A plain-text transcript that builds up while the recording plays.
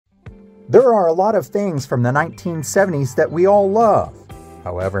There are a lot of things from the 1970s that we all love.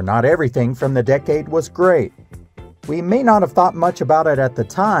 However, not everything from the decade was great. We may not have thought much about it at the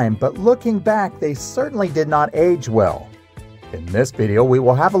time, but looking back, they certainly did not age well. In this video, we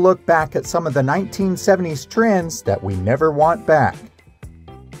will have a look back at some of the 1970s trends that we never want back.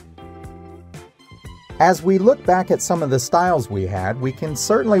 As we look back at some of the styles we had, we can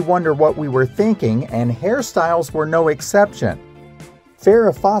certainly wonder what we were thinking, and hairstyles were no exception.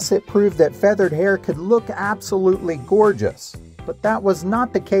 Farrah Fawcett proved that feathered hair could look absolutely gorgeous, but that was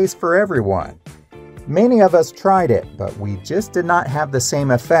not the case for everyone. Many of us tried it, but we just did not have the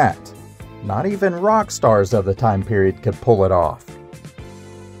same effect. Not even rock stars of the time period could pull it off.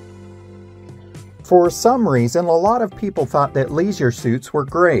 For some reason, a lot of people thought that leisure suits were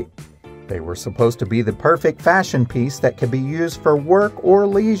great. They were supposed to be the perfect fashion piece that could be used for work or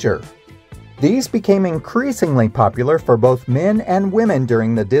leisure. These became increasingly popular for both men and women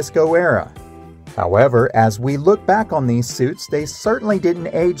during the disco era. However, as we look back on these suits, they certainly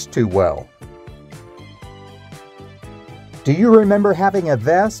didn't age too well. Do you remember having a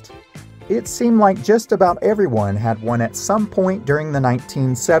vest? It seemed like just about everyone had one at some point during the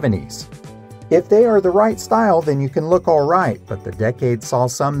 1970s. If they are the right style, then you can look alright, but the decade saw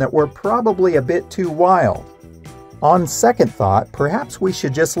some that were probably a bit too wild. On second thought, perhaps we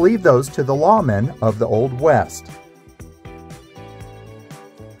should just leave those to the lawmen of the Old West.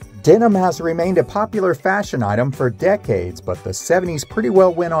 Denim has remained a popular fashion item for decades, but the 70s pretty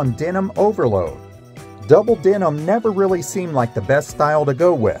well went on denim overload. Double denim never really seemed like the best style to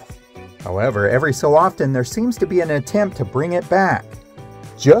go with. However, every so often there seems to be an attempt to bring it back.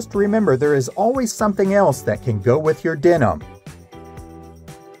 Just remember, there is always something else that can go with your denim.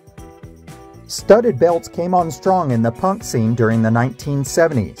 Studded belts came on strong in the punk scene during the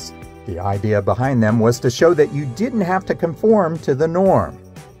 1970s. The idea behind them was to show that you didn't have to conform to the norm.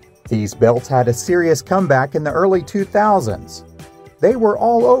 These belts had a serious comeback in the early 2000s. They were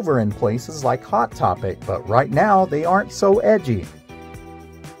all over in places like Hot Topic, but right now they aren't so edgy.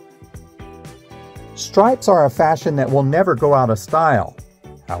 Stripes are a fashion that will never go out of style.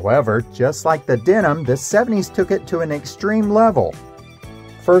 However, just like the denim, the 70s took it to an extreme level.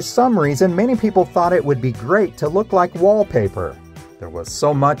 For some reason, many people thought it would be great to look like wallpaper. There was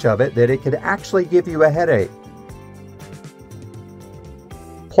so much of it that it could actually give you a headache.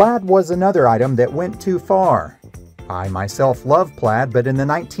 Plaid was another item that went too far. I myself love plaid, but in the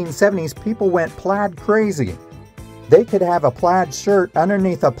 1970s, people went plaid crazy. They could have a plaid shirt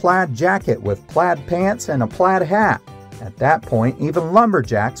underneath a plaid jacket with plaid pants and a plaid hat. At that point, even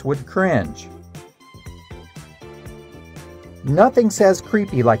lumberjacks would cringe. Nothing says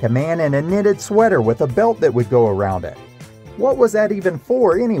creepy like a man in a knitted sweater with a belt that would go around it. What was that even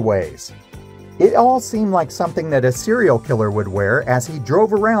for anyways? It all seemed like something that a serial killer would wear as he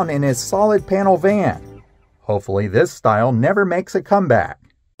drove around in his solid panel van. Hopefully this style never makes a comeback.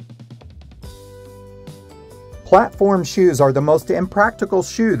 Platform shoes are the most impractical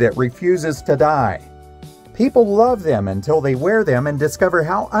shoe that refuses to die. People love them until they wear them and discover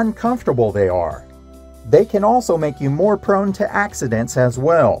how uncomfortable they are. They can also make you more prone to accidents as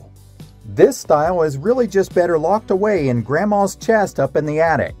well. This style is really just better locked away in Grandma's chest up in the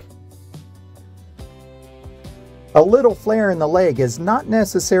attic. A little flare in the leg is not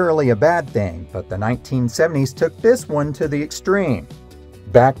necessarily a bad thing, but the 1970s took this one to the extreme.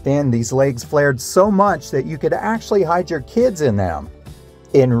 Back then, these legs flared so much that you could actually hide your kids in them.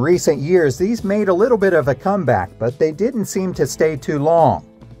 In recent years, these made a little bit of a comeback, but they didn't seem to stay too long.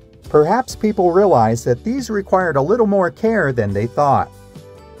 Perhaps people realized that these required a little more care than they thought.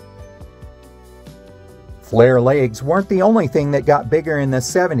 Flare legs weren't the only thing that got bigger in the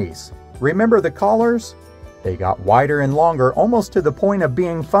 70s. Remember the collars? They got wider and longer, almost to the point of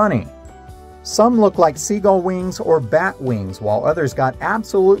being funny. Some look like seagull wings or bat wings, while others got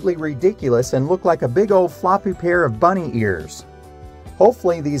absolutely ridiculous and look like a big old floppy pair of bunny ears.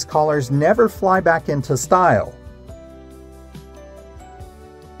 Hopefully these collars never fly back into style.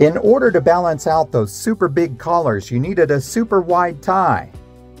 In order to balance out those super big collars, you needed a super wide tie.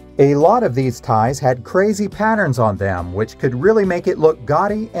 A lot of these ties had crazy patterns on them, which could really make it look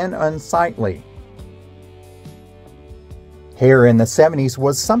gaudy and unsightly. Hair in the 70s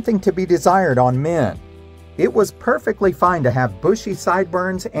was something to be desired on men. It was perfectly fine to have bushy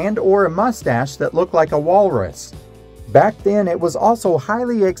sideburns and/or a mustache that looked like a walrus. Back then, it was also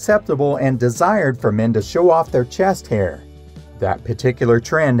highly acceptable and desired for men to show off their chest hair. That particular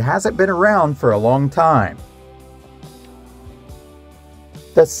trend hasn't been around for a long time.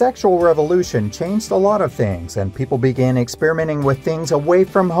 The sexual revolution changed a lot of things, and people began experimenting with things away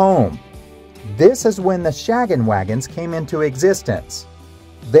from home. This is when the shaggin' wagons came into existence.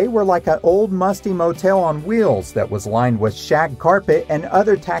 They were like an old musty motel on wheels that was lined with shag carpet and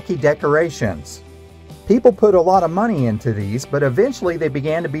other tacky decorations. People put a lot of money into these, but eventually they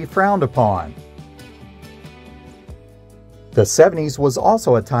began to be frowned upon. The 70s was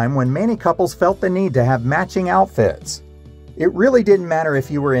also a time when many couples felt the need to have matching outfits. It really didn't matter if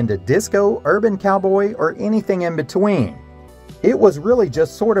you were into disco, urban cowboy, or anything in between. It was really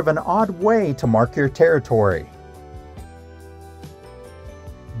just sort of an odd way to mark your territory.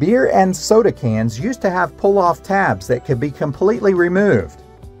 Beer and soda cans used to have pull-off tabs that could be completely removed.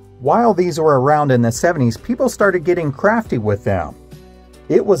 While these were around in the 70s, people started getting crafty with them.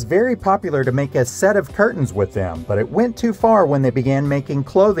 It was very popular to make a set of curtains with them, but it went too far when they began making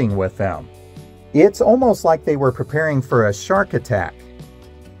clothing with them. It's almost like they were preparing for a shark attack.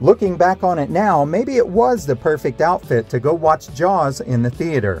 Looking back on it now, maybe it was the perfect outfit to go watch Jaws in the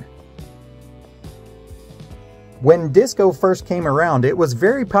theater. When disco first came around, it was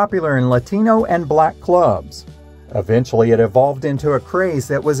very popular in Latino and black clubs. Eventually, it evolved into a craze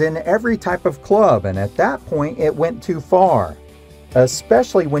that was in every type of club, and at that point, it went too far.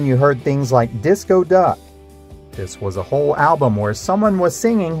 Especially when you heard things like Disco Duck. This was a whole album where someone was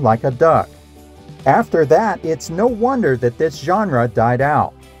singing like a duck. After that, it's no wonder that this genre died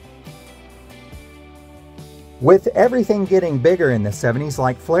out. With everything getting bigger in the 70s,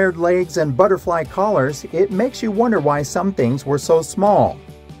 like flared legs and butterfly collars, it makes you wonder why some things were so small.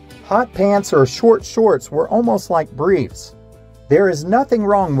 Hot pants or short shorts were almost like briefs. There is nothing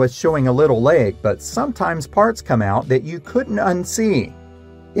wrong with showing a little leg, but sometimes parts come out that you couldn't unsee.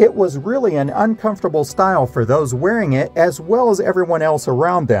 It was really an uncomfortable style for those wearing it as well as everyone else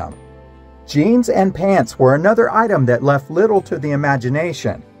around them. Jeans and pants were another item that left little to the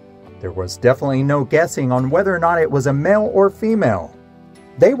imagination. There was definitely no guessing on whether or not it was a male or female.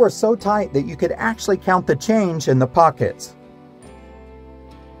 They were so tight that you could actually count the change in the pockets.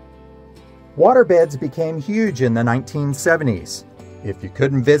 Waterbeds became huge in the 1970s. If you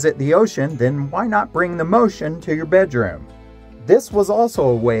couldn't visit the ocean, then why not bring the motion to your bedroom? This was also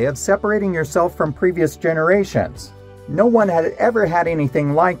a way of separating yourself from previous generations. No one had ever had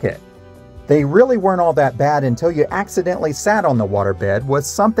anything like it. They really weren't all that bad until you accidentally sat on the waterbed with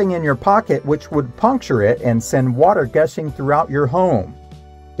something in your pocket which would puncture it and send water gushing throughout your home.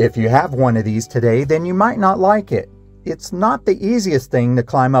 If you have one of these today, then you might not like it. It's not the easiest thing to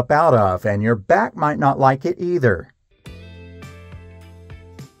climb up out of, and your back might not like it either.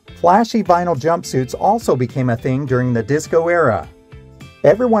 Flashy vinyl jumpsuits also became a thing during the disco era.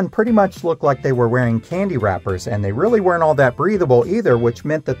 Everyone pretty much looked like they were wearing candy wrappers, and they really weren't all that breathable either, which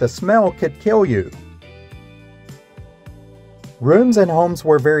meant that the smell could kill you. Rooms and homes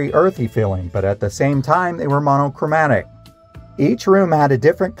were very earthy feeling, but at the same time they were monochromatic. Each room had a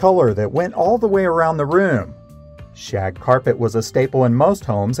different color that went all the way around the room. Shag carpet was a staple in most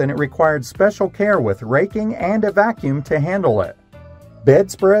homes, and it required special care with raking and a vacuum to handle it.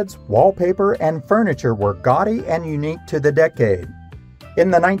 Bedspreads, wallpaper, and furniture were gaudy and unique to the decade. In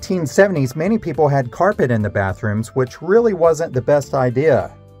the 1970s, many people had carpet in the bathrooms, which really wasn't the best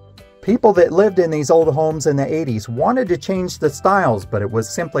idea. People that lived in these old homes in the 80s wanted to change the styles, but it was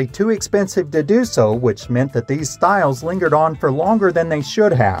simply too expensive to do so, which meant that these styles lingered on for longer than they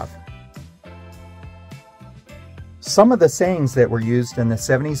should have. Some of the sayings that were used in the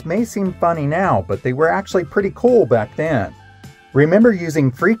 70s may seem funny now, but they were actually pretty cool back then. Remember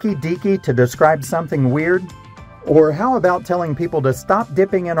using freaky deaky to describe something weird? Or how about telling people to stop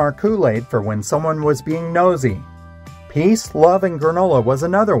dipping in our Kool-Aid for when someone was being nosy? Peace, love, and granola was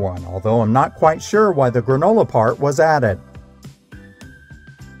another one, although I'm not quite sure why the granola part was added.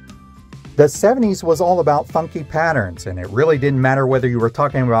 The 70s was all about funky patterns, and it really didn't matter whether you were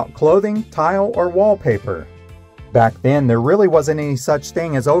talking about clothing, tile, or wallpaper. Back then, there really wasn't any such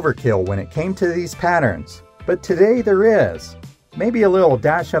thing as overkill when it came to these patterns, but today there is. Maybe a little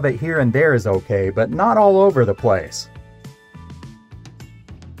dash of it here and there is okay, but not all over the place.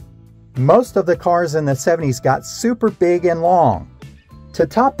 Most of the cars in the 70s got super big and long. To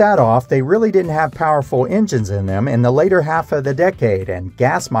top that off, they really didn't have powerful engines in them in the later half of the decade, and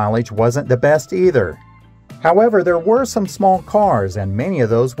gas mileage wasn't the best either. However, there were some small cars, and many of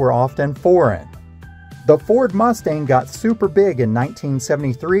those were often foreign. The Ford Mustang got super big in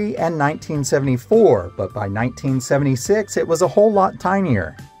 1973 and 1974, but by 1976 it was a whole lot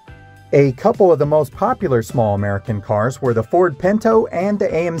tinier. A couple of the most popular small American cars were the Ford Pinto and the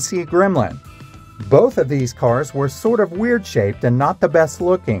AMC Gremlin. Both of these cars were sort of weird shaped and not the best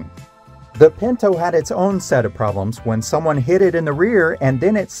looking. The Pinto had its own set of problems when someone hit it in the rear and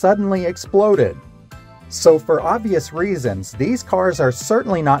then it suddenly exploded. So for obvious reasons, these cars are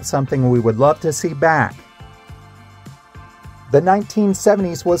certainly not something we would love to see back. The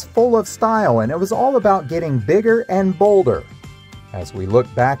 1970s was full of style, and it was all about getting bigger and bolder. As we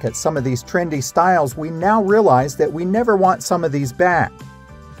look back at some of these trendy styles, we now realize that we never want some of these back.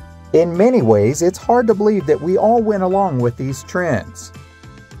 In many ways, it's hard to believe that we all went along with these trends.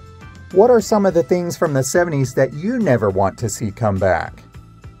 What are some of the things from the 70s that you never want to see come back?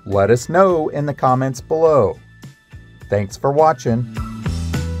 Let us know in the comments below. Thanks for watching.